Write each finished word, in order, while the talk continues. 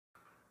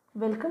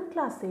Welcome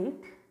class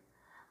 8।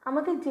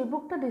 আমাদের যে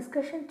বুকটা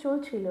ডিসকাশন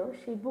চলছিল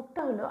সেই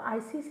বুকটা হলো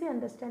ICC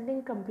understanding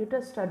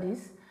computer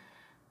studies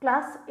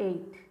class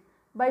 8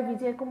 by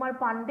Bijoy Kumar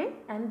Pandey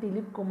and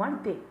Dilip Kumar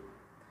they.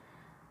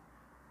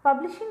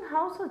 Publishing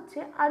house হচ্ছে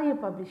আরিয়া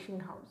পাবলিশিং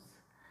হাউস।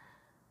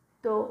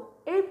 তো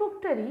এই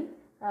বুকটারই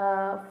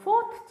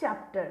 4th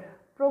চ্যাপ্টার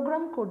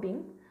প্রোগ্রাম কোডিং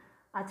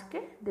আজকে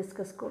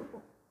ডিসকাস করব।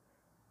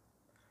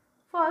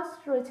 ফার্স্ট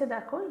রয়েছে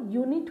দেখো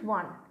unit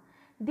 1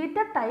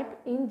 data type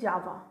in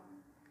Java.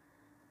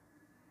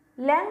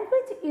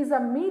 Language is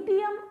a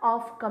medium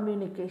of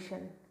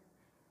communication.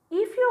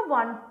 If you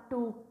want to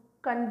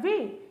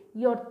convey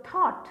your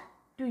thought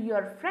to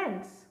your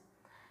friends,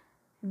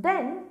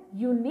 then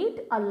you need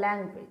a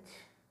language.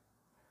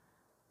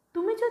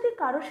 তুমি যদি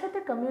কারোর সাথে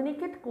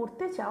communicate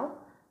করতে চাও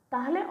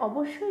তাহলে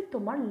অবশ্যই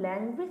তোমার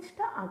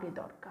ল্যাঙ্গুয়েজটা আগে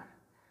দরকার।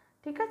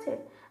 ঠিক আছে,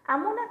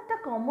 এমন একটা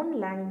কমন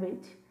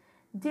ল্যাঙ্গুয়েজ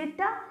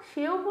যেটা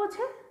সেও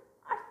বোঝে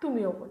আর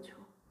তুমিও বোঝো।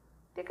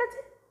 ঠিক আছে,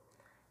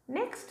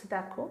 নেক্সট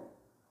দেখো,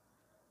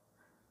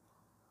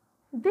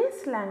 this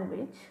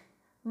language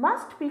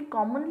must be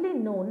commonly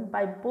known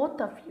by both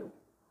of you.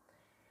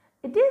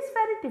 It is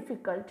very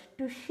difficult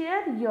to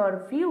share your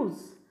views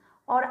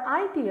or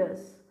ideas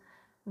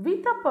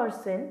with a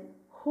person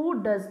who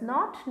does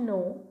not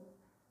know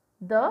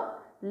the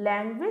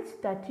language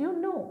that you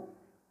know.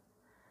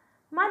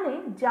 মানে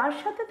যার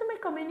সাথে তুমি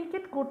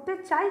communicate করতে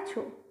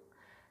চাইছো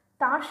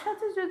তার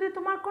সাথে যদি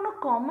তোমার কোনো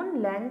কমন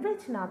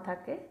ল্যাঙ্গুয়েজ না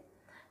থাকে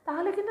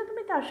তাহলে কিন্তু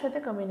তুমি তার সাথে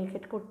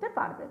কমিউনিকেট করতে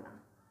পারবে না,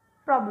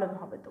 প্রবলেম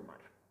হবে তোমার।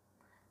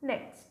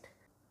 Next,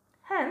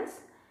 hence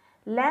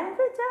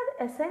language are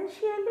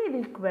essentially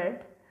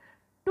required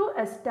to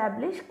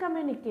establish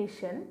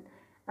communication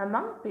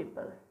among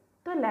people.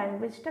 তো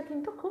ল্যাঙ্গুয়েজটা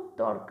কিন্তু খুব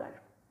দরকার।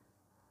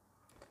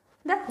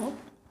 দেখো,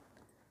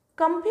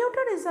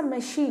 computer is a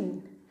machine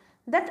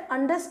that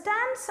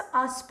understands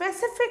a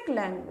specific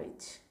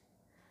language,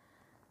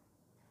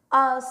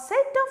 a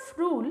set of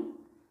rules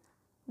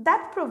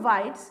that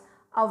provides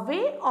a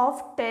way of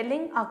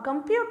telling a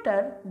computer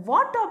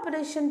what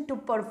operation to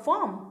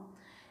perform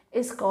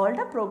is called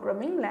a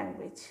programming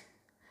language.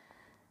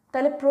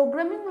 তাহলে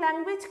programming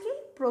language কি?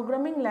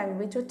 Programming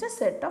language হচ্ছে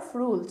set of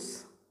rules.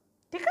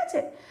 ঠিক আছে,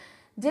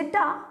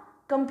 যেটা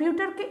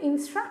কম্পিউটারকে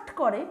instruct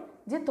করে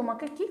যে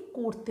তোমাকে কি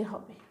করতে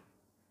হবে।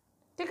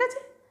 ঠিক আছে,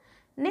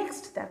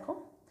 নেক্সট দেখো,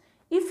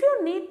 if you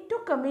need to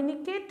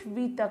communicate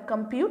with a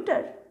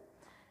computer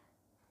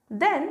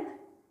then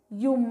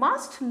you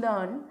must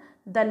learn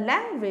the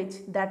language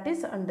that is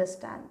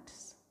understands.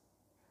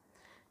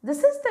 This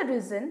is the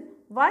reason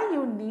why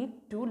you need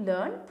to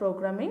learn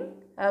programming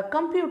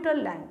computer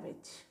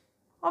language.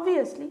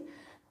 Obviously,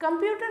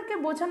 কম্পিউটারকে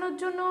বোঝানোর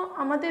জন্য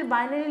আমাদের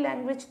binary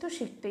language তো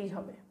শিখতেই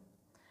হবে,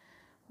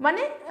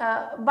 মানে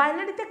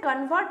বাইনারিতে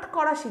convert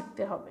করা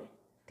শিখতে হবে।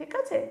 ঠিক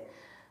আছে,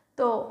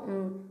 তো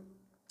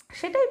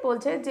সেটাই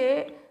বলছে যে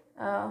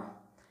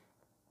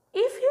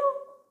if you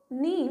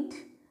need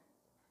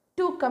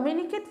to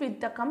communicate with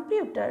the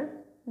computer,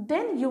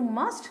 then you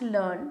must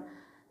learn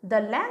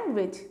the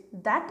language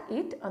that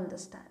it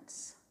understands.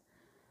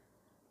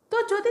 তো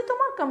যদি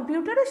তোমার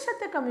কম্পিউটারের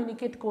সাথে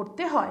কমিউনিকেট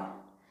করতে হয়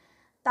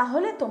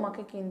তাহলে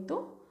তোমাকে কিন্তু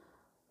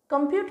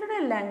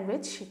কম্পিউটারের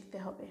ল্যাঙ্গুয়েজ শিখতে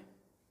হবে।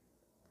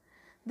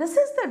 This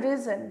is the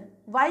reason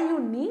why you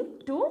need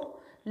to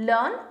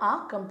learn a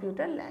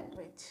computer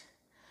language.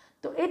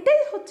 তো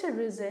এটাই হচ্ছে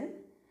রিজন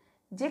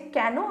যে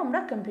কেন আমরা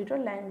কম্পিউটার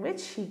ল্যাঙ্গুয়েজ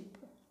শিখব।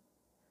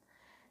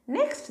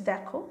 নেক্সট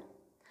দেখো,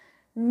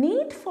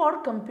 need for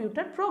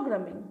computer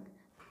programming.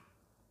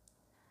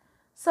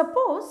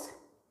 Suppose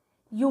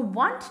you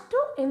want to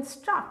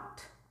instruct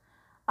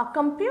a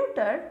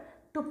computer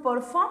to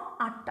perform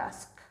a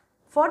task.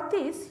 For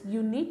this,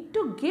 you need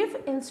to give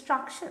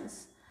instructions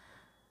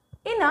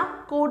in a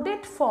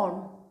coded form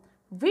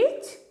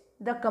which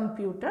the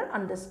computer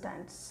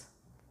understands.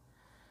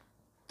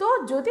 তো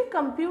যদি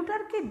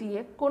কম্পিউটারকে দিয়ে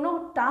কোনো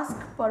task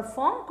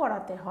perform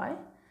করাতে হয়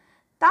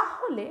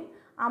তাহলে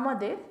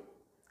আমাদের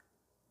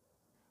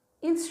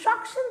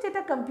instruction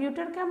যেটা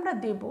কম্পিউটারকে আমরা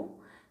দেব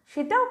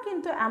সেটাও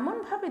কিন্তু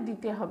এমনভাবে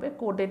দিতে হবে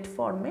কোডেড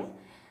ফর্মে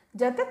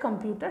যাতে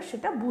কম্পিউটার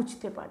সেটা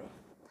বুঝতে পারে,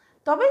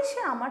 তবেই সে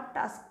আমার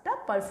টাস্কটা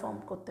পারফর্ম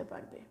করতে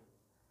পারবে।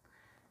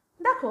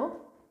 দেখো,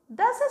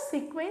 there's a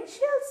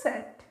sequential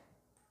set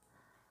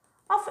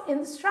of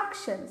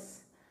instructions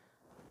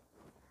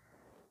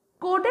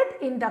coded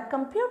in the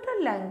computer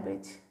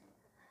language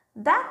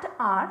that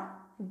are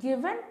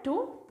given to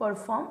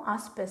perform a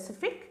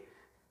specific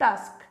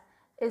task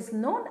is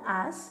known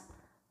as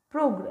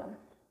program.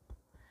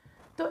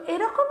 তো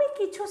এরকমই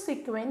কিছু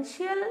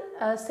sequential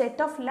set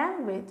of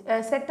language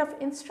set of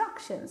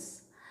instructions,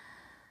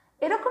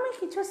 এরকমই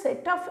কিছু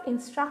set of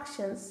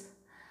instructions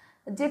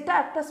যেটা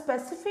একটা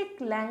specific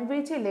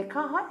ল্যাঙ্গুয়েজে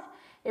লেখা হয়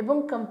এবং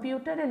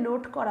কম্পিউটারে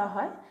লোড করা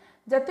হয়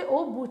যাতে ও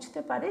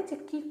বুঝতে পারে যে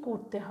কি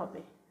করতে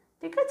হবে।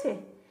 ঠিক আছে,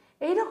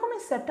 এই রকমই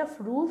সেট অফ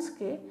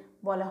রুলসকে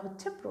বলা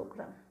হচ্ছে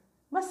প্রোগ্রাম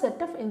বা সেট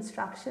অফ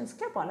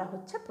ইনস্ট্রাকশনসকে বলা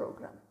হচ্ছে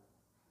programme.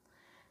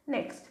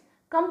 Next,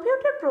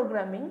 computer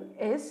programming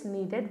is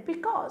needed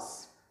because,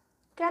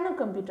 কেন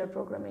কম্পিউটার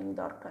প্রোগ্রামিং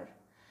দরকার?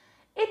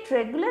 It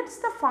regulates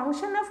the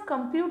function of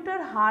computer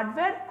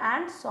hardware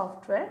and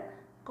software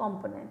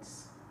components.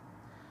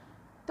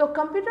 তো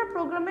কম্পিউটার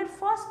প্রোগ্রামের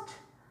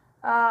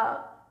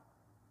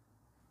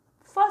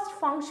ফার্স্ট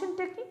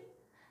ফাংশনটা কি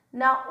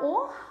না, ও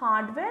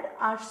হার্ডওয়্যার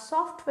আর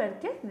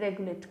সফটওয়্যারকে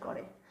রেগুলেট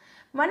করে,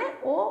 মানে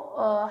ও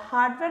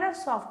হার্ডওয়্যার আর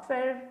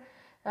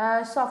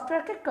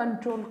সফটওয়্যারকে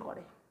কন্ট্রোল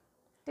করে,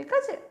 ঠিক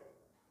আছে।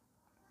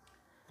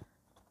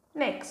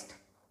 Next,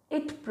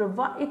 it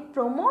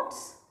promotes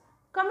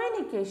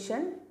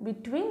communication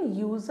between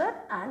user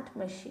and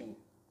machine.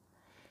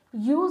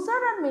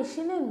 User আর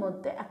মেশিনের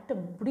মধ্যে একটা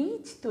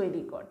ব্রিজ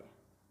তৈরি করে,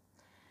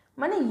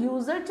 মানে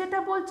ইউজার যেটা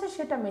বলছে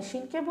সেটা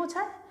মেশিনকে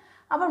বোঝায়,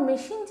 আবার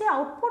মেশিন যে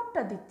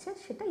আউটপুটটা দিচ্ছে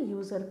সেটা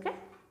ইউজারকে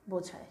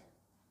বোঝায়।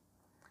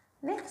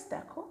 নেক্সট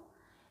দেখো,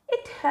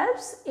 it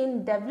helps in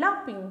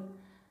developing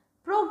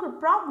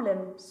problem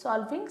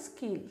solving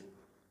skill,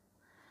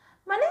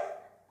 মানে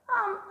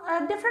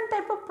ডিফারেন্ট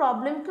টাইপ অফ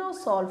প্রবলেমকেও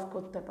সলভ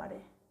করতে পারে,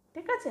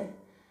 ঠিক আছে।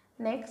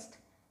 নেক্সট,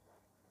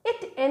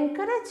 ইট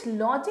encourage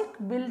logic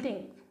building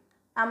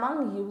among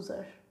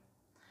user,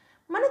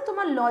 মানে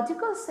তোমার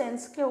লজিক্যাল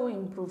সেন্সকেও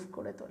ইমপ্রুভ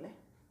করে তোলে,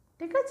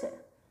 ঠিক আছে।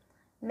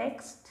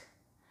 Next,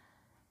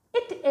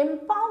 it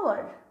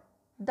empower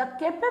the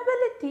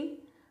capability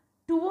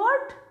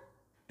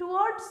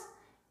towards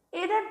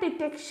error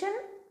detection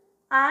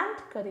and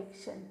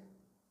correction.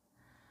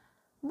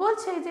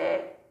 বলছে যে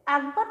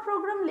একবার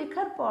প্রোগ্রাম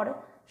লেখার পর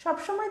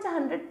সবসময় যে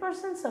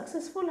 100%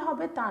 সাকসেসফুল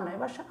হবে তা নয়,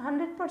 বা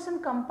 100%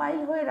 কম্পাইল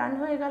হয়ে রান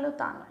হয়ে গেল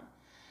তা নয়,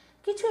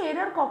 কিছু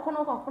এরর কখনো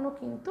কখনো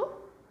কিন্তু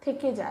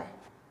থেকে যায়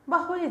বা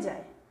হয়ে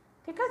যায়,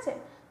 ঠিক আছে।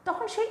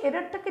 তখন সেই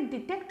এররটাকে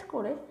ডিটেক্ট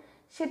করে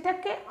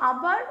সেটাকে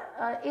আবার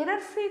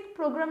এরর ফ্রি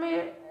প্রোগ্রামে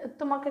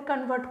তোমাকে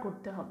কনভার্ট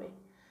করতে হবে।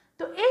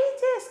 তো এই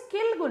যে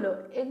স্কিলগুলো,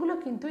 এগুলো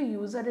কিন্তু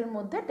ইউজারের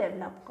মধ্যে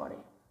ডেভেলপ করে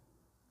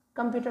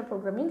কম্পিউটার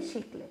প্রোগ্রামিং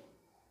শিখলে,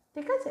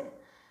 ঠিক আছে।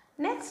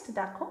 নেক্সট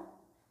দেখো,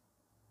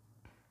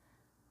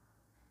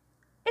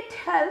 it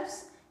helps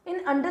in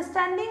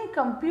understanding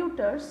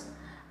computers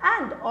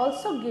and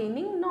also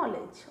gaining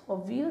knowledge.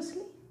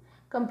 Obviously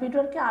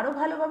কম্পিউটারকে আরও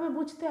ভালোভাবে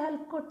বুঝতে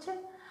হেল্প করছে,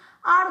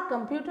 আর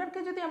কম্পিউটারকে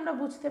যদি আমরা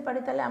বুঝতে পারি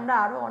তাহলে আমরা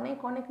আরও অনেক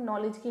অনেক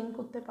নলেজ গেইন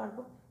করতে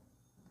পারবো।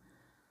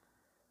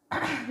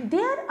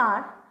 There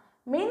are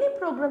many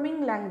programming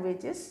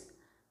languages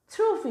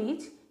through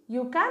which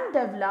you can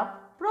develop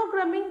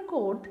programming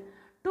code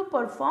to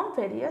perform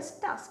various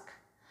tasks.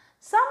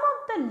 Some of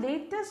the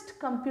latest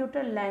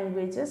computer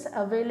languages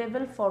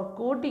available for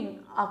coding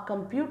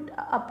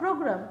a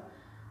program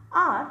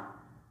are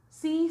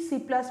C, C++,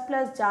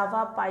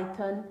 Java,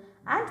 Python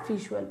and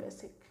Visual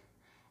Basic.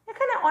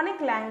 এখানে অনেক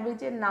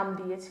ল্যাঙ্গুয়েজের নাম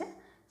দিয়েছে,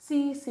 C,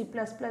 C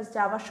plus plus,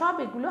 Java, সব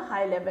এগুলো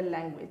high level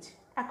language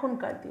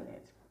এখনকার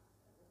দিনের।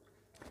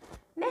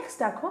 Next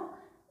দেখো,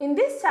 in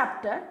this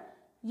chapter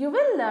you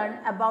will learn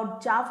about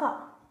Java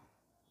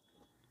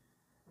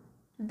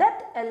that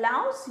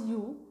allows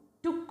you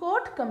to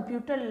code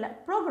computer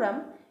program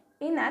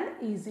in an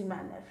easy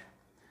manner.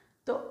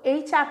 তো এই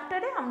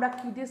চ্যাপ্টারে আমরা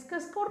কি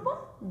ডিসকাস করব?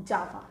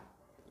 জাভা।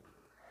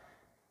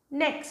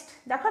 নেক্সট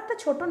দেখো, একটা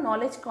ছোট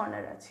নলেজ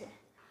কর্নার আছে।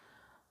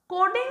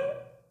 Coding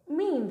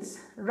means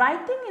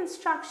writing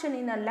instruction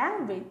in a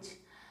language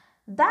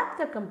that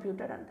the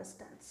computer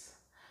understands.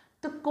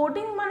 তো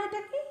কোডিং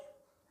মানেটা কি?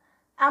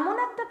 এমন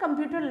একটা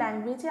কম্পিউটার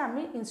ল্যাঙ্গুয়েজে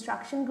আমি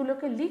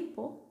ইনস্ট্রাকশনগুলোকে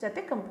লিখবো যাতে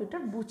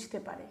কম্পিউটার বুঝতে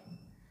পারে,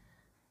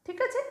 ঠিক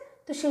আছে।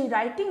 তো সেই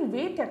রাইটিং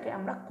ওয়েটাকে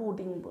আমরা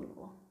কোডিং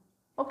বলবো,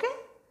 ওকে।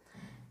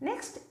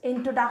 Next,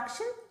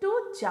 introduction to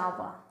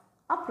Java,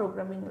 a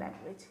programming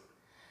language.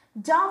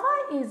 Java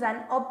is an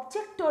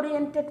object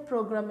oriented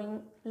programming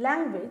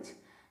language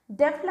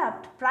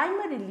developed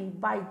primarily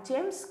by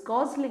James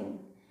Gosling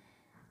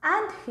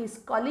and his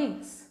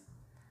colleagues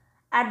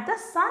at the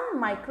Sun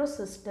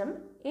Microsystem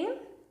in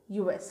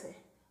USA.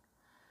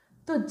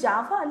 তো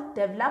Java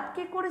develop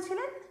কে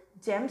করেছিলেন?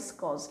 James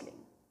গজলিং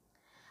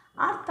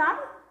আর তার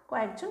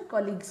কয়েকজন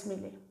colleagues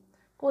মিলে।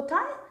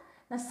 কোথায়?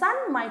 না, সান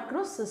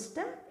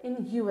microsystem in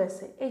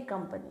USA, এই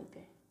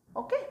কোম্পানিতে,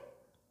 ওকে,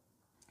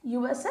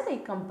 ইউএসএর এই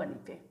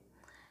কোম্পানিতে।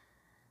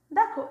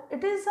 দেখো,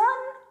 it is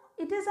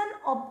an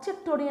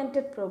object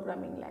oriented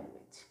programming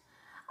language.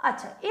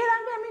 আচ্ছা, এর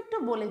আগে আমি একটু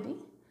বলে দিই,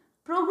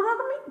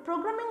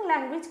 প্রোগ্রামিং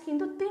ল্যাঙ্গুয়েজ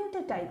কিন্তু তিনটে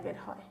টাইপের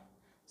হয়: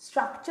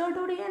 স্ট্রাকচার্ড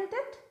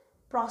ওরিয়েন্টেড,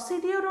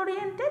 প্রসিডিওর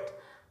ওরিয়েন্টেড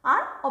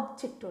আর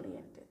অবজেক্ট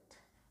ওরিয়েন্টেড,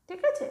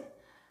 ঠিক আছে।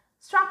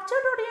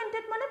 স্ট্রাকচার্ড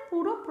ওরিয়েন্টেড মানে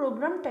পুরো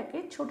প্রোগ্রামটাকে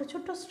ছোট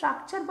ছোট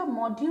স্ট্রাকচার বা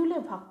মডিউলে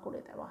ভাগ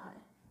করে দেওয়া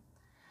হয়।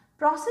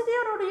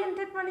 প্রসিডিওর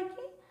ওরিয়েন্টেড মানে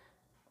কি?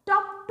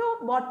 টপ টু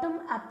বটম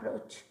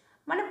অ্যাপ্রোচ,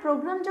 মানে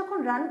প্রোগ্রাম যখন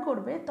রান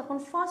করবে তখন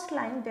first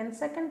line, then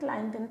second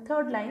line, দেন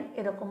থার্ড লাইন,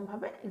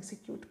 এরকমভাবে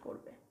এক্সিকিউট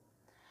করবে।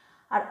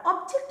 আর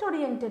অবজেক্ট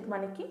ওরিয়েন্টেড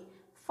মানে কি?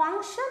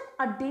 ফাংশন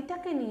আর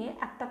ডেটাকে নিয়ে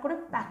একটা করে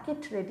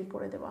প্যাকেট রেডি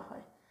করে দেওয়া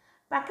হয়।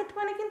 প্যাকেট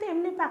মানে কিন্তু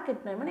এমনি প্যাকেট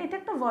নয়, মানে এটা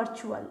একটা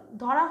ভার্চুয়াল,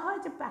 ধরা হয়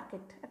যে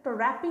প্যাকেট, একটা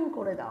র্যাপিং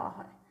করে দেওয়া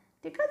হয়,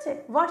 ঠিক আছে,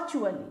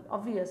 ভার্চুয়ালি,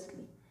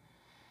 অবভিয়াসলি,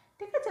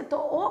 ঠিক আছে। তো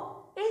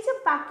এই যে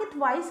প্যাকেট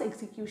ওয়াইজ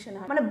এক্সিকিউশন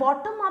হয়, মানে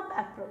বটম আপ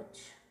অ্যাপ্রোচ,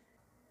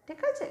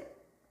 ঠিক আছে।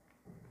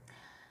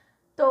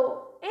 তো তো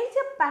এই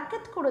যে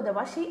প্যাকেট করে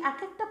দেওয়া, সেই এক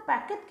একটা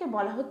প্যাকেটকে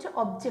বলা হচ্ছে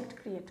অবজেক্ট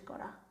ক্রিয়েট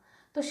করা।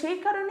 তো সেই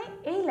কারণে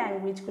এই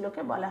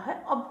ল্যাঙ্গুয়েজগুলোকে বলা হয়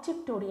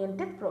অবজেক্ট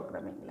ওরিয়েন্টেড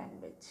প্রোগ্রামিং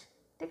ল্যাঙ্গুয়েজ।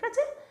 ঠিক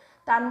আছে,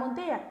 তার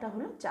মধ্যে একটা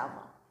হলো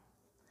Java.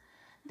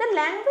 The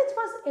language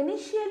was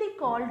initially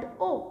called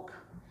Oak,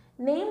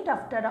 named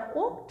after a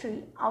oak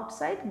tree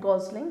outside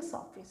Gosling's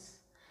office.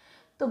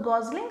 তো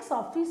গজলিংস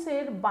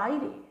অফিসের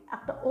বাইরে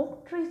একটা ওক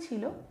ট্রি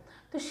ছিল,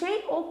 তো সেই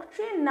ওক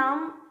ট্রির নাম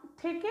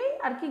থেকেই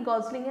আর কি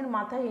গজলিংয়ের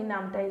মাথায় এই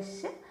নামটা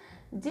এসছে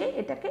যে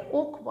এটাকে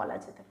ওক বলা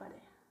যেতে পারে।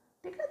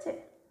 ঠিক আছে,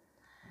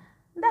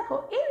 দেখো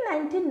in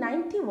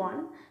 1991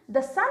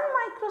 the Sun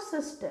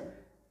Microsystem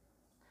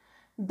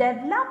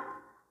developed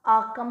a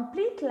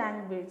complete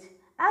language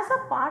as a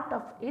part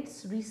of its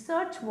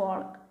research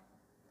work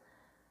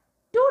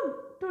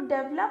to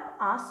develop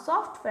a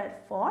software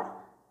for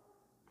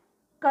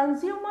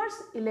consumers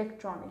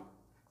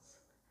electronics।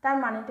 তার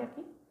মানেটা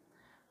কি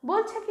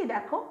বলছে কি,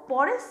 দেখো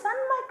পরে সান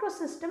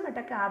মাইক্রোসিস্টেম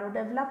এটাকে আরও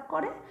ডেভেলপ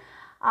করে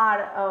আর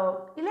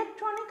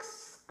ইলেকট্রনিক্স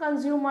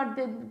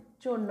কনজিউমারদের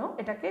জন্য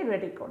এটাকে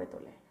রেডি করে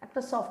তোলে,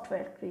 একটা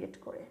সফটওয়্যার ক্রিয়েট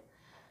করে।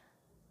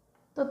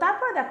 তো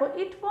তারপরে দেখো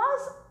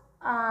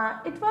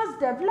it was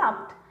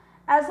developed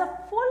as a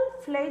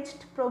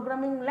full-fledged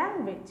programming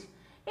language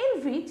in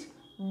which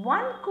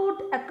one could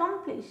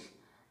accomplish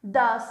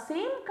the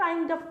same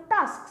kind of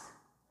tasks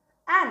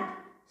and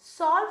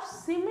solve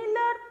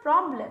similar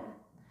problem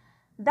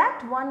that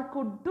one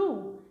could do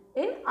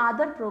in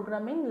other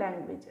programming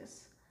languages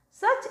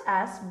such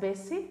as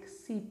basic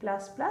C++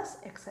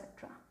 etc.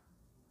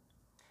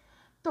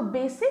 তো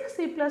basic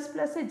C plus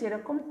প্লাসে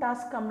যেরকম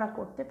task আমরা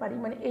করতে পারি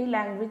মানে এই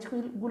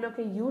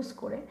ল্যাঙ্গুয়েজগুলোকে use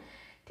করে,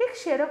 ঠিক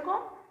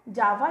সেরকম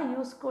জাভা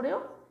ইউজ করেও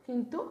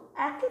কিন্তু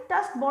একই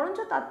টাস্ক বরঞ্চ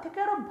তার থেকে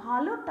আরও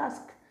ভালো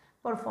টাস্ক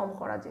পারফর্ম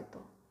করা যেত।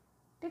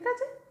 ঠিক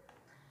আছে,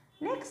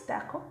 নেক্সট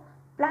দেখো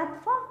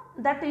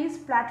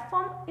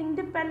platform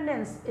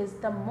independence is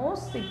the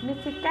most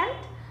significant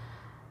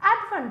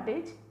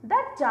advantage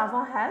that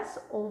Java has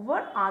over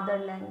other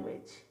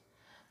language।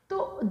 তো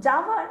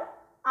জাভার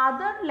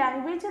আদার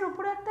ল্যাঙ্গুয়েজের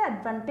উপরে একটা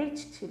অ্যাডভান্টেজ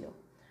ছিল,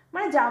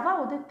 মানে জাভা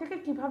ওদের থেকে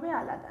কিভাবে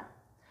আলাদা।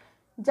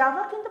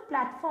 জাভা কিন্তু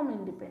প্ল্যাটফর্ম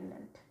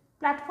ইন্ডিপেন্ডেন্ট।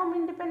 প্ল্যাটফর্ম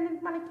ইন্ডিপেন্ডেন্ট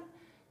মানে কি,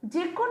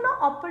 যে কোনো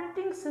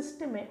অপারেটিং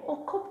সিস্টেমে ও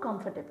খুব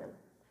কমফোর্টেবল।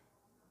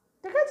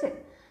 ঠিক আছে,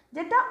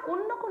 যেটা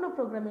অন্য কোনো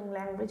প্রোগ্রামিং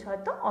ল্যাঙ্গুয়েজ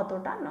হয়তো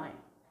অতটা নয়।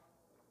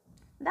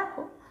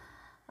 দেখো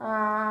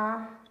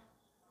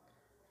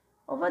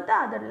ওভার দ্য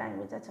আদার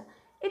ল্যাঙ্গুয়েজ, আচ্ছা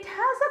it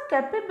has a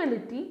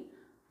capability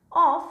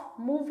of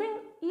moving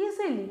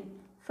easily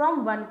from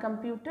one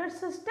computer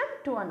system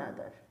to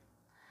another।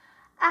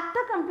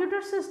 একটা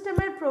কম্পিউটার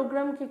সিস্টেমের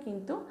প্রোগ্রামকে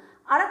কিন্তু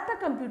আরেকটা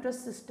কম্পিউটার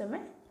সিস্টেমে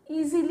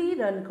ইজিলি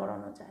রান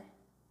করানো যায়,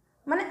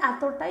 মানে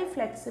এতটাই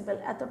ফ্লেক্সিবল,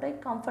 এতটাই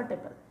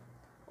কমফোর্টেবল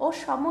ও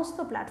সমস্ত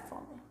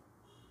প্ল্যাটফর্মে।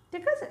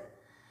 ঠিক আছে,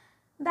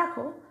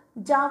 দেখো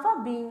Java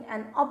being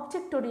an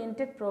object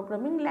oriented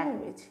programming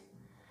language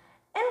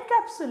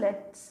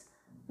এনক্যাপসুলেটস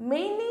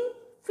mainly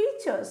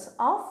features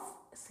of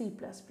C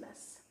plus plus.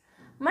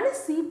 মানে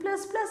সি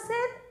প্লাস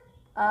প্লাসের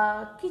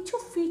কিছু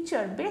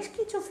ফিচার, বেশ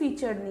কিছু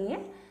ফিচার নিয়ে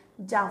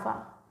জাভা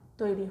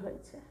তৈরি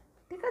হয়েছে।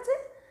 ঠিক আছে,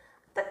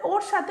 তা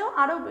ওর সাথেও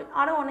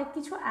আরও অনেক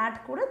কিছু অ্যাড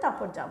করে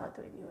তারপর জাভা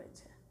তৈরি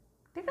হয়েছে।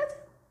 ঠিক আছে,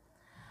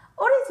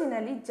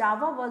 originally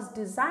Java was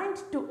designed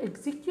two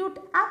execute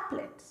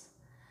অ্যাপলেটস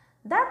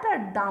that R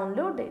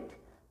downloaded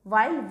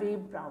while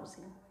web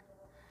browsing.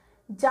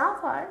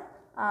 জাভার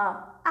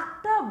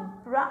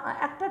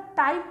একটা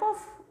টাইপ অফ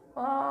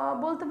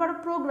বলতে পারো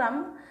প্রোগ্রাম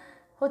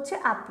হচ্ছে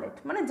অ্যাপলেট।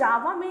 মানে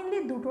জাভা মেইনলি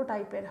দুটো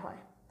টাইপের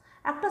হয়,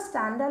 একটা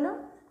স্ট্যান্ডঅ্যালোন,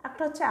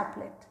 একটা হচ্ছে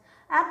applet.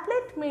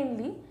 Applet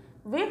mainly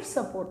web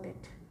supported.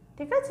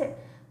 ঠিক আছে,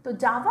 তো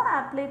জাভা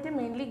অ্যাপলেটে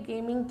মেইনলি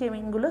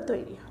গেমিংগুলো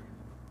তৈরি হয়।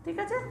 ঠিক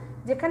আছে,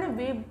 যেখানে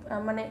ওয়েব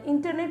মানে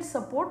ইন্টারনেট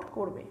সাপোর্ট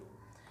করবে।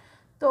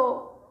 তো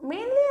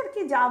মেইনলি আর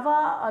কি জাভা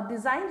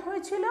ডিজাইন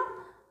হয়েছিল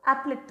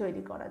অ্যাপলেট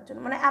তৈরি করার জন্য,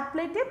 মানে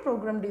অ্যাপলেটে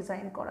প্রোগ্রাম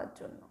ডিজাইন করার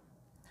জন্য।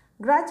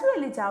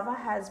 Gradually Java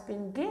has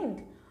been gained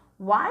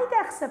wide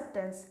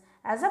acceptance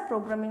as a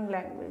programming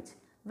language,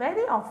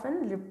 very often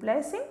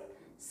replacing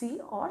C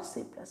or C++।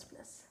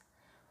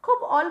 খুব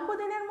অল্প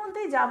দিনের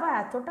মধ্যেই জাভা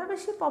এতটা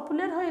বেশি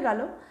পপুলার হয়ে গেল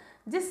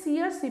যে সি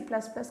আর সি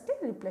প্লাস প্লাসকে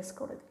রিপ্লেস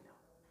করে দিল।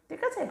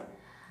 ঠিক আছে,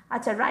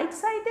 আচ্ছা রাইট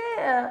সাইডে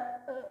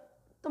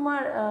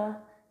তোমার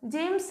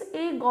জেমস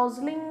এ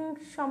গজলিং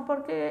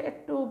সম্পর্কে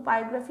একটু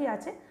বায়োগ্রাফি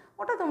আছে,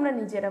 ওটা তোমরা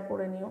নিজেরা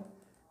পড়ে নিও।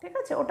 ঠিক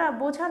আছে, ওটা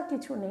বোঝার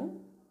কিছু নেই,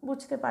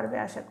 বুঝতে পারবে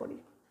আশা করি।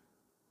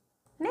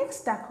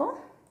 নেক্সট দেখো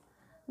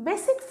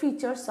basic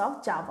features of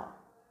Java।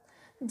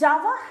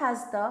 Java has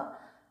the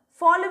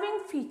following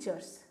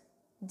features।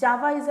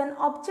 Java is an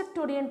object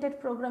oriented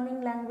programming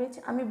language।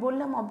 আমি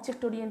বললাম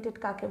object oriented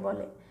কাকে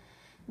বলে,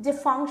 যে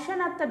ফাংশন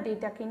আর তার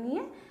ডেটাকে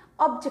নিয়ে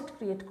অবজেক্ট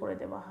ক্রিয়েট করে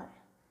দেওয়া হয়।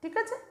 ঠিক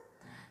আছে,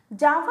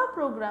 Java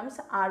programs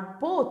are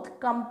both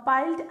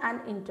compiled and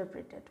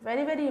interpreted,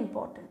 very very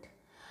important।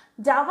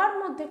 জাভার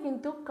মধ্যে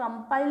কিন্তু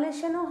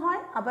কম্পাইলেশনও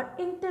হয় আবার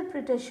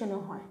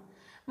ইন্টারপ্রিটেশনও হয়,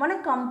 মানে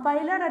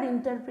কম্পাইলার আর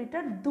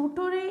ইন্টারপ্রিটার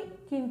দুটোরই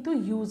কিন্তু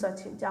ইউজ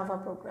আছে জাভা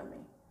প্রোগ্রামে।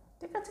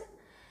 ঠিক আছে,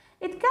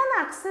 it can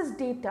access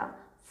data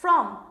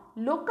from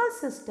local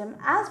system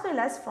as well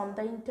as from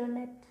the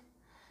internet.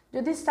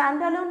 যদি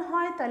স্ট্যান্ডঅ্যালোন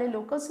হয় তাহলে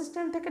লোকাল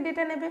সিস্টেম থেকে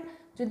ডেটা নেবে,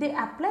 যদি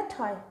অ্যাপলেট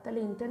হয় তাহলে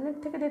ইন্টারনেট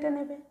থেকে ডেটা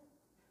নেবে।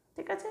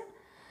 ঠিক আছে?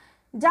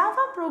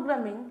 Java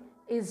programming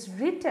is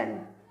written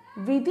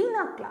within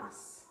a class.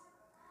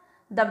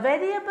 The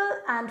variable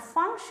and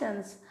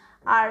functions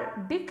are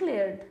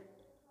declared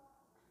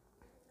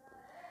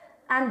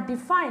and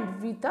defined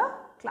with a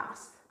class.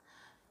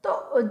 তো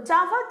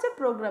জাভার যে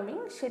প্রোগ্রামিং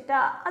সেটা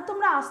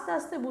তোমরা আস্তে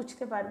আস্তে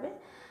বুঝতে পারবে,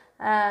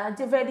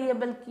 যে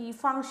ভ্যারিয়েবল কি,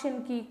 ফাংশন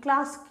কি,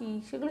 ক্লাস কি,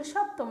 সেগুলো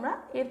সব তোমরা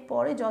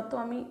এরপরে যত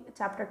আমি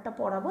চ্যাপ্টারটা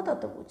পড়াবো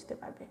তত বুঝতে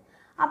পারবে।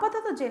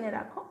 আপাতত জেনে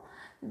রাখো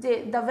যে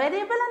the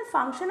variable and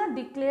function R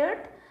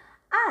declared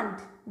and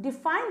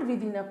defined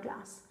within a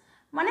class,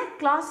 মানে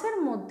ক্লাসের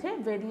মধ্যে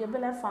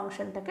ভ্যারিয়েবল আর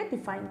ফাংশনটাকে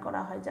ডিফাইন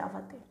করা হয়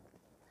জাভাতে।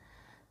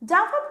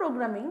 Java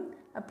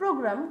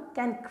program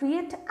can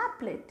create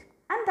applet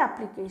and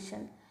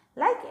application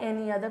like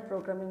any other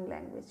programming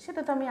language.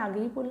 সেটা তো আমি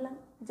আগেই বললাম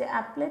যে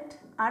অ্যাপলেট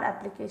আর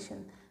অ্যাপ্লিকেশন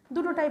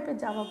দুটো টাইপের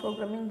জাভা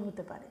প্রোগ্রামিং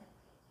হতে পারে।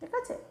 ঠিক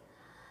আছে?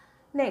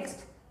 Next,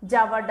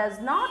 Java does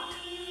not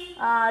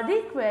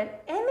require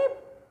any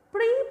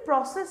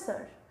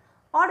pre-processor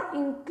or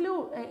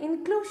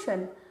inclusion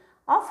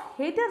of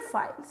header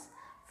files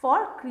for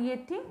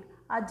creating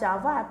a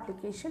Java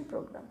application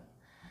program.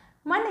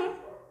 মানে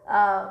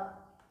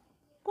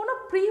কোনো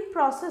প্রি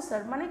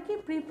প্রসেসর, মানে কি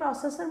প্রি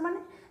প্রসেসর মানে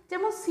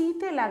যেমন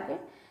সিতে লাগে,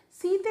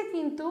 সিতে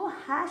কিন্তু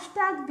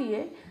হ্যাশট্যাগ দিয়ে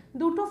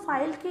দুটো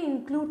ফাইলকে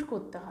ইনক্লুড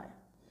করতে হয়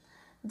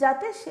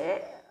যাতে সে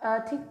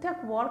ঠিকঠাক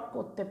ওয়ার্ক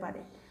করতে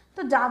পারে।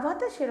 তো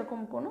জাভাতে সেরকম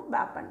কোনো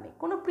ব্যাপার নেই,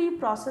 কোনো প্রি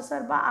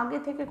প্রসেসর বা আগে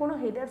থেকে কোনো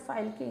হেডার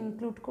ফাইলকে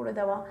ইনক্লুড করে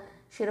দেওয়া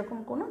সেরকম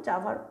কোনো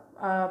জাভার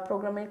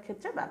প্রোগ্রামের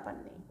ক্ষেত্রে ব্যাপার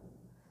নেই।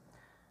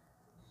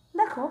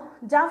 দেখো,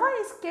 Java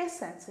is case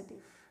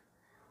sensitive,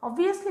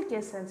 obviously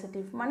case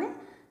sensitive, মানে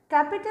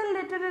ক্যাপিটাল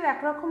লেটারের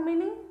একরকম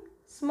মিনিং,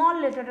 স্মল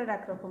লেটারের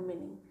একরকম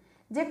মিনিং।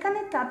 যেখানে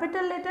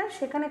ক্যাপিটাল লেটার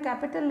সেখানে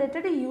ক্যাপিটাল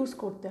লেটারই ইউজ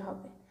করতে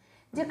হবে,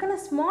 যেখানে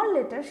স্মল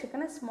লেটার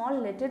সেখানে স্মল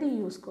লেটারই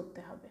ইউজ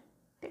করতে হবে।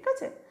 ঠিক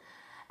আছে?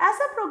 As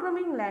a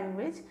programming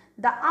language,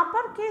 the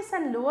uppercase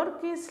and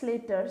lowercase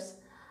letters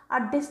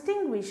are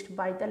distinguished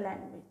by the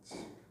language.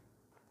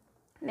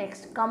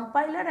 Next,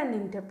 compiler and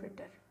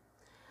interpreter.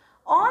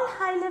 All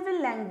high-level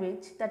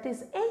language, that is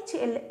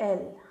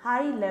HLL,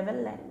 high-level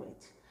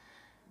language,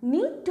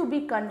 need to be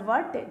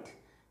converted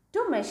to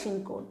machine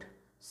code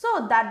so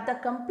that the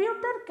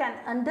computer can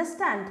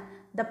understand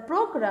the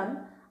program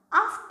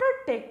after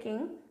taking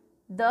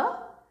the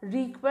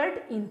required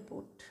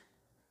input.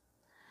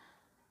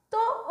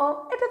 তো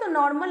এটা তো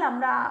normal,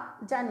 আমরা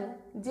জানি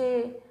যে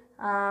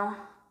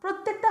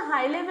প্রত্যেকটা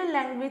high level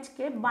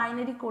ল্যাঙ্গুয়েজকে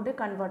binary কোডে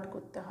convert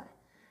করতে হয়।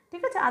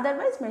 ঠিক আছে?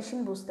 আদারওয়াইজ মেশিন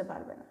বুঝতে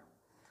পারবে না।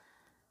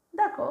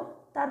 দেখো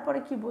তারপরে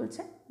কি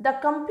বলছে, the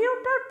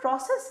computer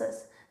processes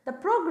the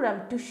programme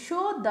to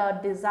show the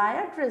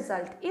desired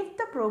result if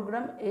the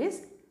programme is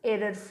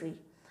error free,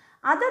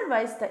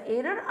 otherwise the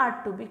error R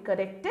two B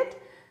corrected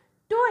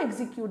two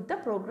execute the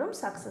programme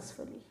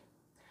successfully.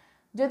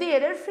 যদি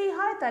এরর ফ্রি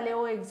হয় তাহলে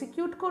ও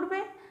এক্সিকিউট করবে,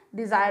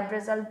 desired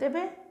result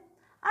দেবে,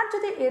 আর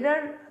যদি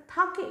error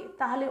থাকে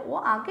তাহলে ও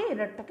আগে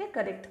এররটাকে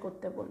correct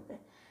করতে বলবে,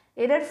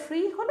 এরর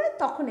ফ্রি হলে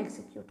তখন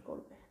এক্সিকিউট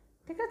করবে।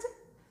 ঠিক আছে?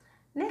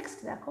 নেক্সট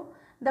দেখো,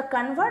 the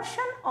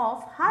conversion of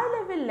high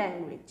level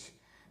language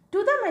to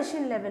the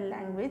machine level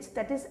language,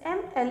 that is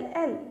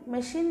MLL,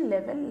 machine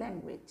level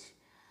language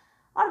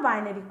or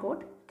binary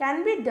code, can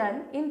be done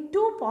in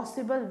two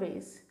possible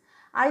ways,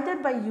 either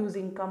by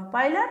using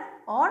compiler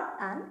or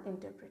an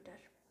interpreter.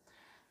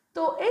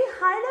 তো এই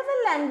high level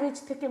language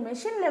থেকে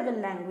machine level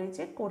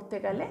ল্যাঙ্গুয়েজে করতে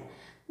গেলে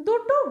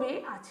দুটো way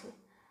আছে,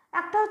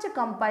 একটা হচ্ছে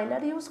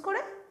কম্পাইলার ইউজ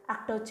করে,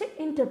 একটা হচ্ছে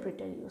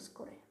ইন্টারপ্রেটার ইউজ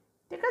করে।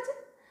 ঠিক আছে?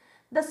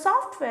 The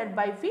software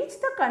by which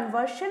the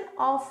conversion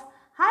of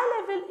high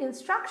level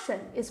instruction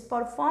is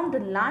performed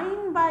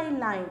line by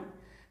line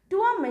to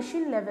a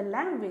machine level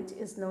language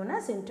is known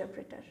as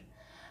interpreter.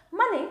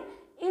 মানে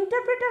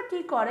ইন্টারপ্রেটার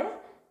কি করে,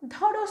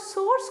 ধরো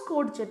সোর্স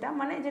কোড যেটা,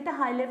 মানে যেটা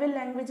হাই লেভেল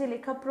ল্যাঙ্গুয়েজে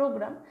লেখা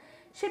প্রোগ্রাম,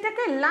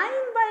 সেটাকে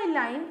লাইন বাই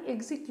লাইন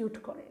এক্সিকিউট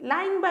করে,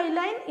 লাইন বাই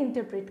লাইন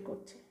ইন্টারপ্রেট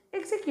করছে,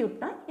 এক্সিকিউট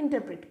নয়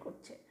ইন্টারপ্রেট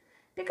করছে।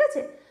 ঠিক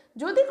আছে?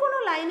 যদি কোনো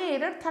লাইনে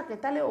এরর থাকে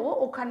তাহলে ও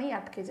ওখানেই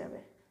আটকে যাবে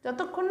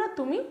যতক্ষণ না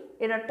তুমি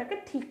এররটাকে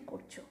ঠিক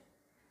করছো।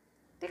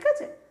 ঠিক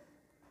আছে?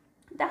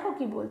 দেখো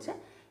কি বলছে,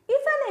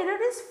 if an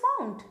error is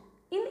found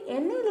in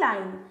any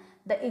line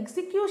the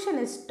execution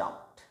is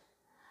stopped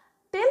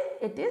till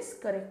it is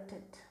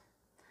corrected.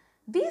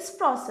 This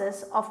process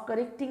of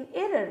correcting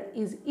error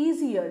is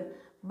easier,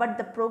 but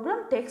the program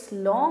takes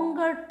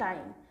longer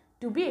time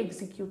to be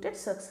executed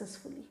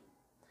successfully.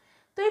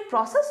 তো এই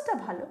প্রসেসটা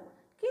ভালো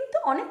কিন্তু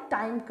অনেক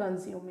time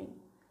consuming.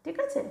 ঠিক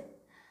আছে?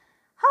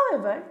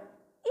 However,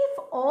 if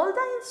all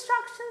the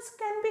instructions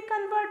can be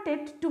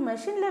converted to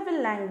machine level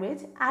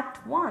language at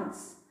once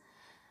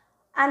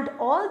and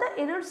all the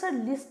errors are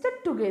listed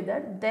together,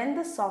 then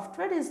the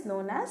software is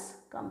known as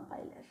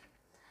compiler.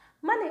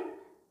 মানে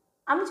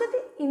আমি যদি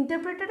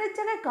ইন্টারপ্রেটারের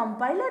জায়গায়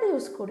কম্পাইলার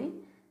ইউজ করি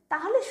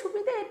তাহলে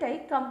সুবিধা এটাই,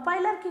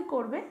 কম্পাইলার কি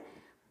করবে,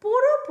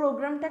 পুরো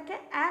প্রোগ্রামটাকে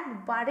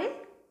একবারে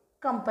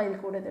কম্পাইল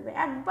করে দেবে,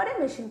 একবারে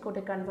মেশিন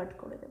কোডে কনভার্ট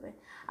করে দেবে,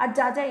 আর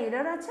যা যা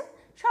এরর আছে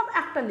সব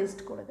একটা লিস্ট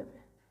করে দেবে।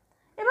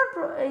 এবার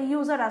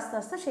ইউজার আস্তে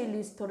আস্তে সেই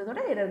লিস্ট ধরে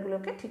ধরে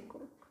এররগুলোকে ঠিক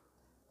করুক,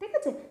 ঠিক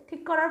আছে?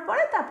 ঠিক করার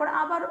পরে তারপর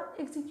আবার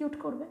এক্সিকিউট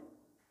করবে,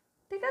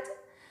 ঠিক আছে?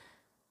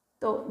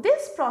 তো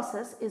this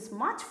process is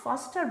much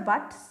ফাস্টার,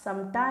 but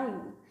sometime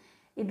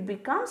it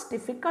becomes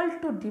difficult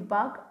to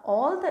debug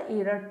all the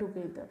error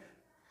together.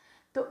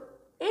 তো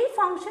এই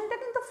ফাংশনটা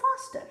কিন্তু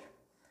ফাস্টার,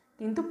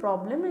 কিন্তু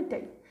প্রবলেম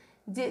এটাই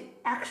যে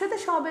একসাথে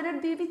সব এরর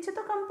দিয়ে দিচ্ছে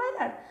তো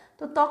কম্পাইলার,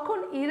 তো তখন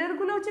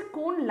এররগুলো যে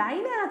কোন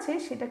লাইনে আছে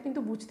সেটা কিন্তু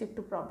বুঝতে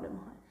একটু প্রবলেম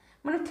হয়,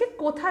 মানে ঠিক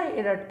কোথায়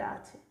এররটা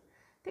আছে,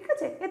 ঠিক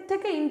আছে? এর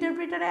থেকে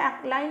ইন্টারপ্রিটারে এক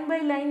লাইন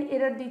বাই লাইন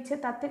এরর দিচ্ছে,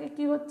 তার থেকে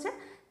কি হচ্ছে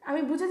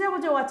আমি বুঝে যাবো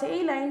যে ও আচ্ছা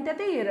এই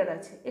লাইনটাতেই এরর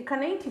আছে,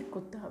 এখানেই ঠিক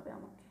করতে হবে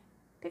আমাকে,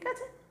 ঠিক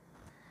আছে?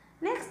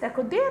 Next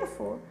দেখো,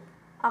 therefore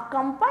a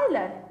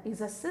compiler is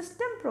a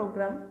system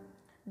program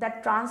that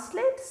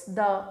translates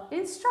the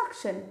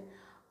instruction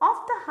of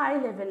the high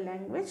level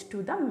language to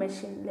the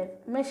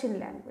machine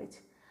language.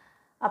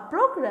 A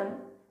program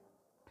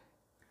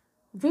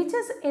which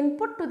is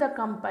input to the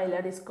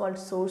compiler is called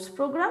source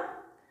program.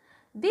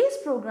 This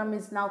program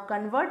is now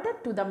converted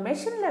to the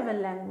machine level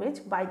language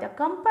by the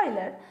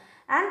compiler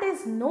and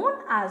is known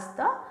as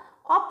the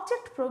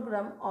object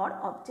program or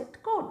object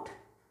code.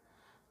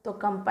 তো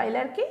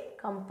compiler কি?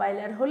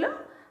 Compiler হলো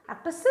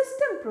একটা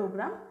system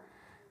program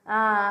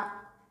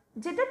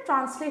যেটা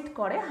translate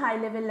করে high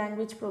level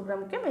language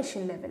প্রোগ্রামকে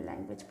machine level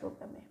language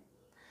প্রোগ্রামে।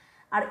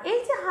 আর এই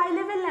যে high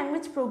level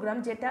language programme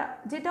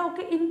যেটা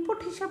ওকে ইনপুট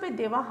হিসাবে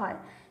দেওয়া হয়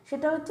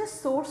সেটা হচ্ছে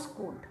সোর্স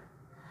কোড,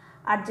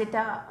 আর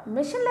যেটা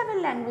মেশিন লেভেল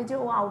ল্যাঙ্গুয়েজে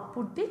ও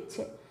আউটপুট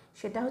দিচ্ছে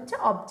সেটা হচ্ছে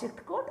object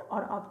code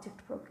or object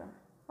programme.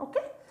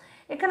 ওকে,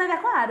 এখানে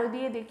দেখো আরও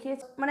দিয়ে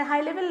দেখিয়েছে, মানে হাই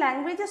লেভেল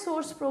ল্যাঙ্গুয়েজে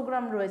সোর্স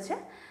প্রোগ্রাম রয়েছে,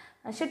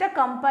 সেটা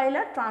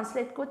কম্পাইলার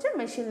ট্রান্সলেট করছে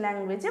মেশিন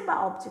ল্যাঙ্গুয়েজে বা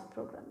অবজেক্ট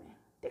প্রোগ্রামে,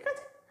 ঠিক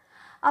আছে?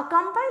 আ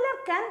compiler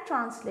can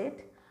translate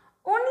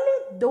only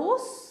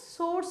those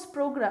source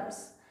programs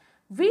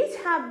which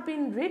have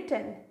been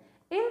written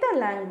in the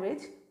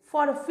language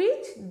for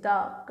which the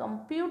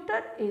computer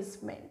is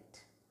meant.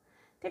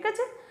 ঠিক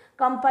আছে?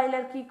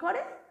 কম্পাইলার কি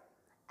করে?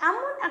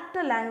 এমন একটা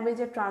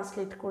ল্যাঙ্গুয়েজে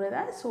ট্রান্সলেট করে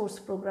দেয় সোর্স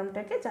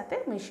প্রোগ্রামটাকে যাতে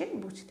মেশিন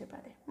বুঝতে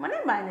পারে, মানে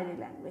বাইনারি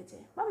ল্যাঙ্গুয়েজে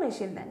বা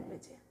মেশিন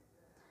ল্যাঙ্গুয়েজে।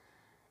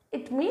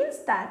 It means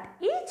that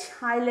each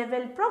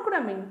high-level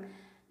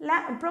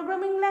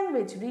programming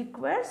language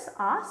requires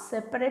a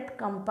separate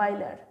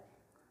compiler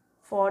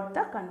for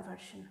the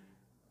conversion.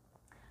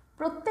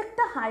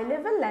 প্রত্যেকটা হাই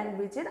লেভেল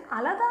ল্যাঙ্গুয়েজের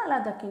আলাদা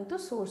আলাদা কিন্তু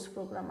সোর্স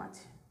প্রোগ্রাম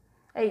আছে,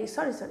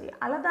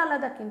 আলাদা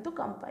আলাদা কিন্তু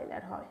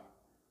কম্পাইলার হয়,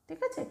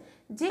 ঠিক আছে?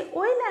 যে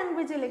ওই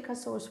ল্যাঙ্গুয়েজে লেখা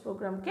সোর্স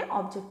প্রোগ্রামকে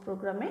অবজেক্ট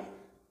প্রোগ্রামে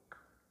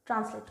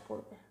ট্রান্সলেট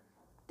করবে,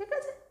 ঠিক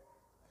আছে?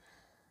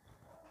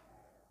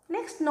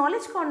 নেক্সট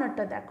নলেজ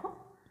কর্নারটা দেখো।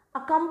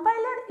 A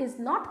compiler is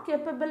not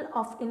capable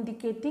of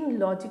indicating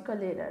logical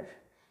error.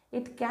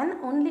 It can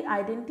only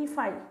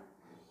identify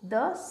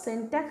the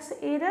syntax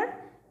error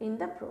in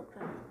the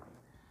program.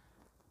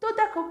 তো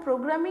দেখো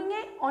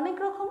প্রোগ্রামিংয়ে অনেক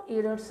রকম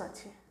এরর্স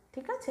আছে,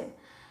 ঠিক আছে?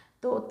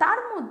 তো তার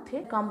মধ্যে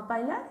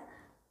কম্পাইলার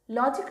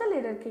লজিক্যাল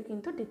এররকে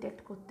কিন্তু ডিটেক্ট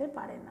করতে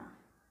পারে না,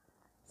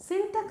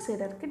 সিনট্যাক্স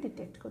এররকে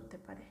ডিটেক্ট করতে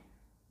পারে,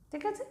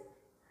 ঠিক আছে?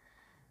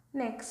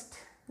 নেক্সট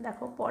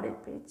দেখো পরের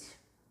page.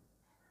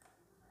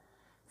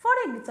 For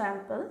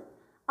example,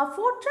 a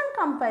Fortran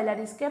compiler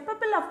is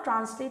capable of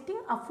translating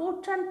a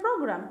Fortran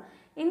program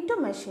into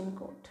machine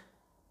code.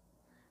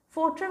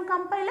 Fortran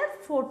compiler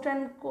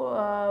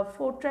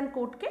Fortran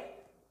কোডকে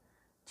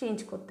change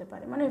করতে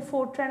পারে, মানে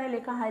ফোরট্রানে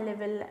লেখা হাই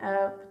লেভেল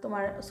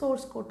তোমার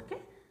সোর্স কোডকে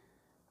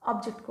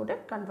অবজেক্ট কোডে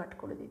কনভার্ট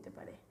করে দিতে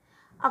পারে।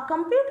 আ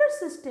computer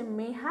system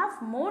may have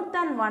more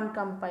than one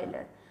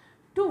compiler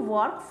to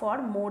work for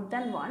more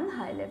than one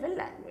high level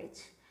language.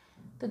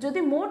 তো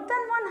যদি more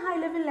than one high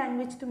level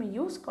language তুমি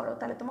ইউজ করো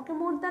তাহলে তোমাকে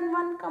more than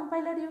one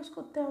compiler use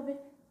করতে হবে,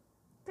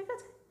 ঠিক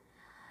আছে?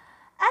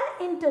 An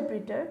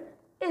interpreter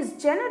is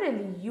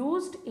generally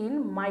used in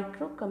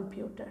micro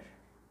computer,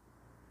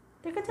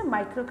 ঠিক আছে?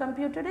 মাইক্রো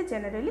কম্পিউটারে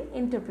জেনারেলি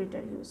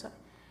ইন্টারপ্রিটার ইউজ হয়।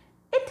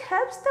 It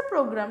helps the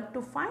programme to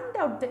find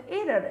out the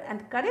error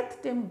and correct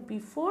them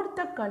before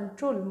the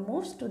control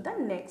moves to the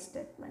next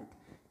statement.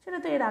 সেটা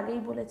তো এর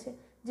আগেই বলেছে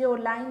যে ও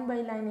লাইন বাই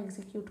লাইন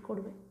এক্সিকিউট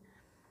করবে।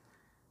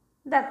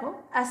 দেখো,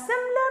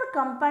 assembler,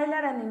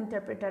 compiler and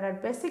interpreter R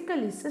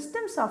basically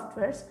system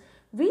সফটওয়্যারস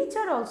which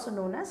are also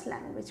known as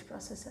language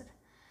processor.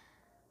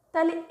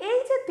 তাহলে এই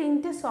যে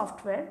তিনটে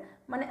সফটওয়্যার,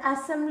 মানে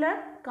অ্যাসেম্বলার,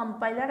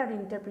 কম্পাইলার আর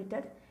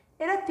ইন্টারপ্রিটার,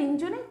 এরা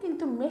তিনজনেই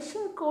কিন্তু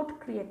মেশিন কোড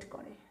ক্রিয়েট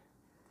করে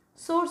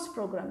সোর্স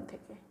প্রোগ্রাম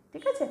থেকে,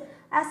 ঠিক আছে?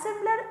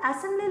 অ্যাসেম্বলার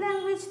অ্যাসেম্বলি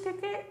ল্যাঙ্গুয়েজ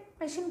থেকে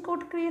মেশিন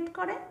কোড ক্রিয়েট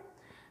করে,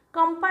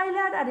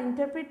 কম্পাইলার আর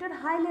ইন্টারপ্রিটার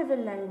হাই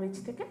লেভেল ল্যাঙ্গুয়েজ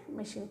থেকে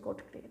মেশিন কোড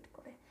ক্রিয়েট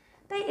করে।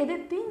 তাই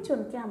এদের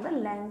তিনজনকে আমরা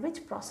ল্যাঙ্গুয়েজ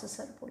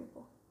প্রসেসর বলবো,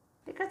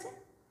 ঠিক আছে?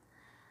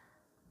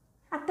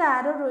 একটা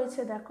আরও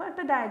রয়েছে, দেখো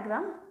একটা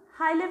diagram.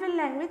 High level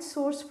language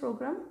source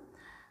programme,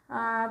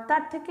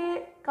 তার থেকে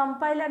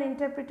কম্পাইলার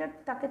ইন্টারপ্রিটার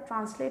তাকে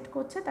ট্রান্সলেট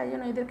করছে, তাই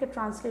জন্য এদেরকে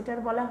ট্রান্সলেটার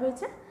বলা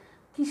হয়েছে।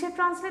 কিসে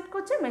ট্রান্সলেট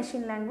করছে?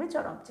 মেশিন ল্যাঙ্গুয়েজ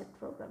আর অবজেক্ট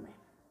প্রোগ্রামে।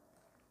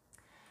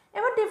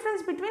 এবার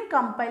difference between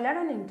compiler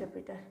and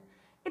interpreter.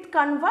 It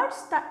converts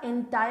the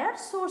entire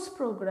source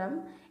program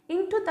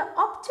into the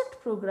object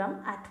program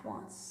at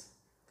once.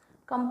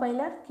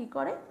 Compiler কি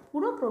করে?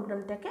 পুরো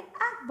প্রোগ্রামটাকে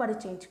একবারে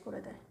চেঞ্জ করে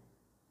দেয়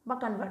বা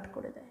কনভার্ট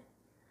করে দেয়।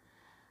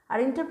 আর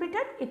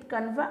interpreter it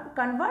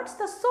converts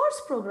the source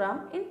programme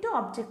into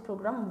object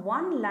programme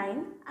one line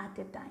at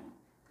a time.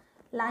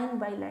 Line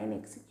by line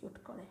execute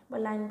করে বা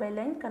লাইন বাই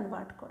লাইন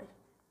কনভার্ট করে।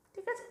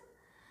 ঠিক আছে?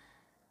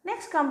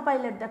 নেক্সট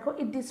কম্পাইলার দেখো,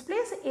 ইট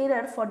displace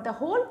error for the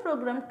whole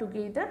programme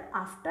together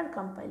after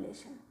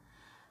compilation.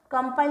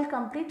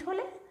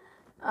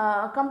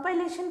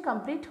 Compilation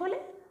complete হলে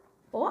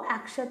ও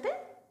একসাথে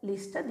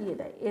লিস্টটা দিয়ে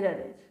দেয়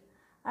এররের।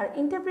 আর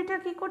ইন্টারপ্রিটার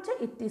কী করছে?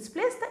 ইট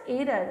displace the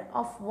error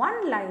of one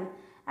line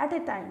at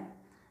a time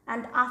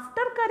and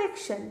after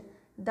correction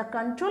the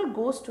control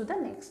goes to the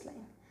next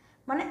line.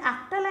 মানে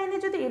একটা লাইনে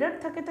যদি এরর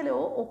থাকে তাহলে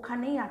ও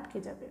ওখানেই আটকে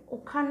যাবে,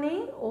 ওখানেই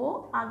ও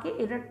আগে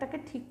এররটাকে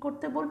ঠিক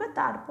করতে বলবে,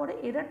 তারপরে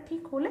এরর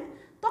ঠিক হলে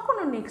তখন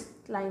ও নেক্সট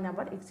লাইন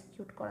আবার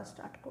এক্সিকিউট করা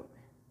স্টার্ট করবে।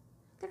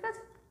 ঠিক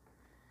আছে?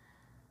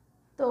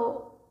 তো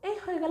এই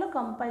হয়ে গেল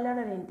কম্পাইলার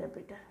আর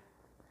ইন্টারপ্রিটার।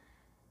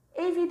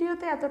 এই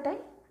ভিডিওতে এতটাই।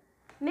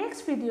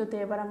 নেক্সট ভিডিওতে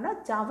এবার আমরা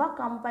জাভা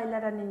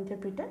কম্পাইলার আর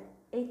ইন্টারপ্রিটার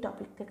এই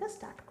টপিক থেকে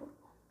স্টার্ট করব।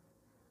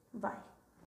 বাই।